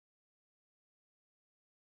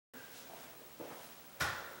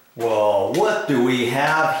Well, what do we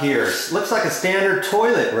have here? Looks like a standard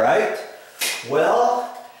toilet, right?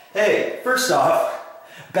 Well, hey, first off,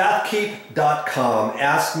 bathkeep.com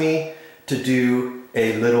asked me to do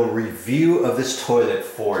a little review of this toilet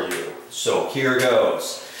for you. So here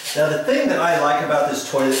goes. Now the thing that I like about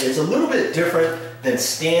this toilet is a little bit different than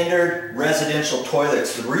standard residential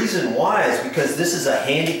toilets. The reason why is because this is a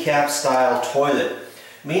handicap style toilet,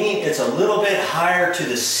 meaning it's a little bit higher to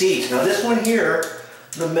the seat. Now this one here,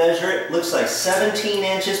 the measure, it looks like 17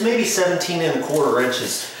 inches, maybe 17¼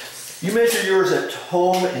 inches. You measure yours at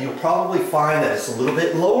home and you'll probably find that it's a little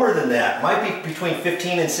bit lower than that. It might be between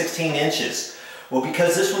 15 and 16 inches. Well,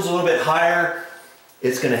 because this one's a little bit higher,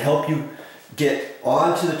 it's going to help you get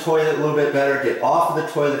onto the toilet a little bit better, get off of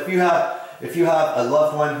the toilet. If you have a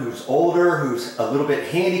loved one who's older, who's a little bit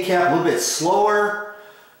handicapped, a little bit slower,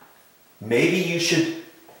 maybe you should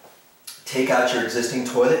take out your existing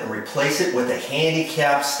toilet and replace it with a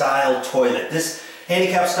handicap style toilet. This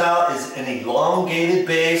handicap style is an elongated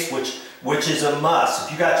base, which is a must.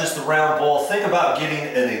 If you got just the round bowl, think about getting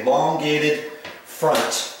an elongated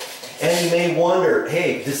front. And you may wonder,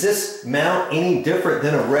 hey, does this mount any different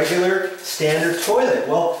than a regular standard toilet?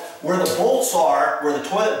 Well, where the bolts are, where the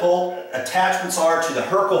toilet bolt attachments are to the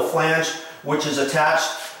Hercle flange, which is attached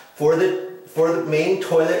for the main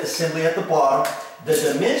toilet assembly at the bottom, the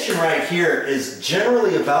dimension right here is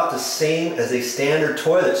generally about the same as a standard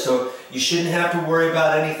toilet, so you shouldn't have to worry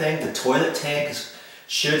about anything. The toilet tank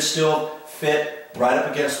should still fit right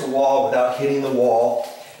up against the wall without hitting the wall.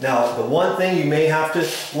 Now, the one thing you may have to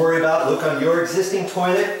worry about, look on your existing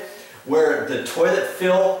toilet, where the toilet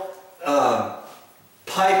fill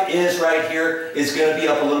pipe is right here, is going to be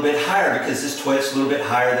up a little bit higher because this toilet's a little bit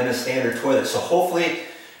higher than a standard toilet. So hopefully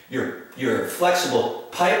your flexible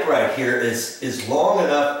pipe right here is long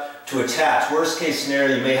enough to attach. Worst case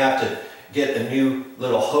scenario, you may have to get a new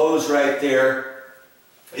little hose right there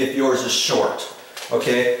if yours is short.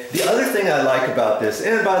 Okay, the other thing I like about this,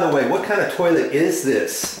 and by the way, what kind of toilet is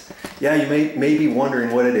this? Yeah, you may be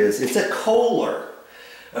wondering what it is. It's a Kohler.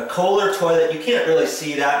 A Kohler toilet. You can't really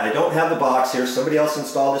see that. I don't have the box here. Somebody else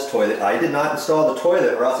installed this toilet. I did not install the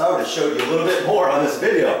toilet, or else I would have showed you a little bit more on this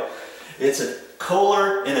video. It's a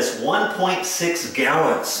Kohler, and it's 1.6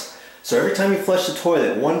 gallons. So every time you flush the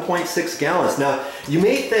toilet, 1.6 gallons. Now, you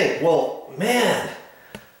may think, well, man,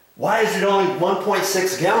 why is it only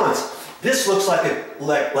 1.6 gallons? This looks like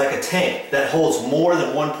a tank that holds more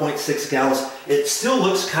than 1.6 gallons. It still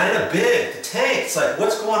looks kind of big, the tank. It's like,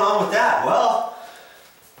 what's going on with that? Well,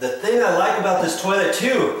 the thing I like about this toilet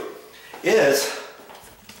too is,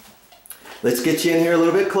 let's get you in here a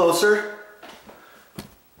little bit closer.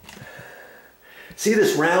 See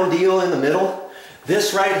this round deal in the middle?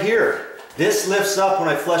 This right here, this lifts up when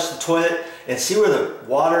I flush the toilet, and see where the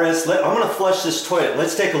water is? I'm going to flush this toilet.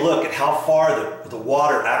 Let's take a look at how far the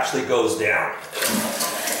water actually goes down.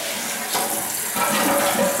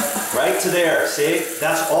 Right to there, see?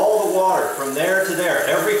 That's all the water from there to there.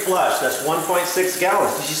 Every flush, that's 1.6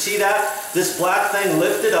 gallons. Did you see that? This black thing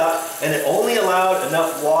lifted up, and it only allowed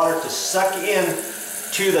enough water to suck in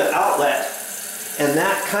to the outlet. And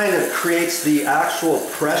that kind of creates the actual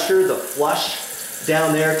pressure, the flush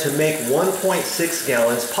down there to make 1.6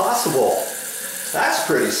 gallons possible. That's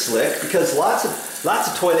pretty slick because lots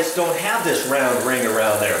of toilets don't have this round ring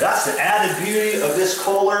around there. That's the added beauty of this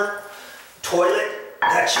Kohler toilet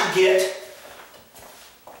that you get.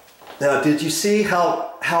 Now, did you see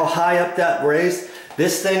how high up that raised?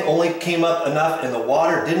 This thing only came up enough and the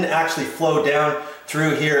water didn't actually flow down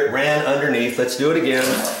through here. It ran underneath. Let's do it again.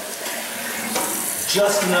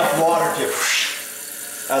 Just enough water to,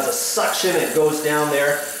 as a suction, it goes down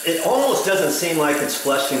there. It almost doesn't seem like it's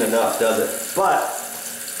flushing enough, does it? But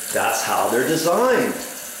that's how they're designed.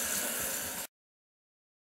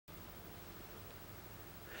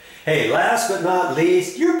 Hey, last but not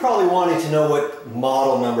least, you're probably wanting to know what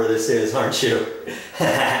model number this is, aren't you?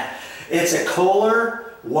 It's a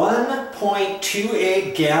Kohler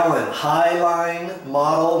 1.28 gallon Highline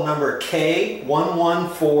model number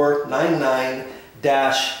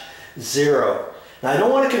K11499-0. Now, I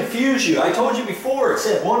don't want to confuse you. I told you before, it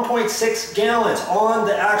said 1.6 gallons on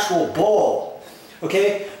the actual bowl.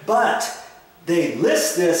 Okay, but they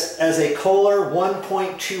list this as a Kohler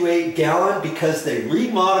 1.28 gallon because they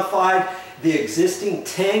remodified the existing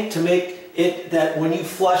tank to make it that when you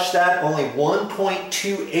flush that, only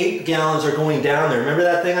 1.28 gallons are going down there. Remember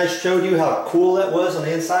that thing I showed you, how cool that was on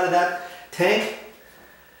the inside of that tank?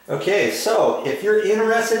 Okay, so if you're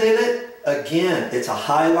interested in it, again, it's a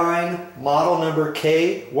Highline model number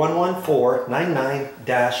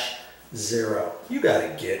K11499-0. You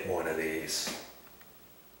gotta get one of these.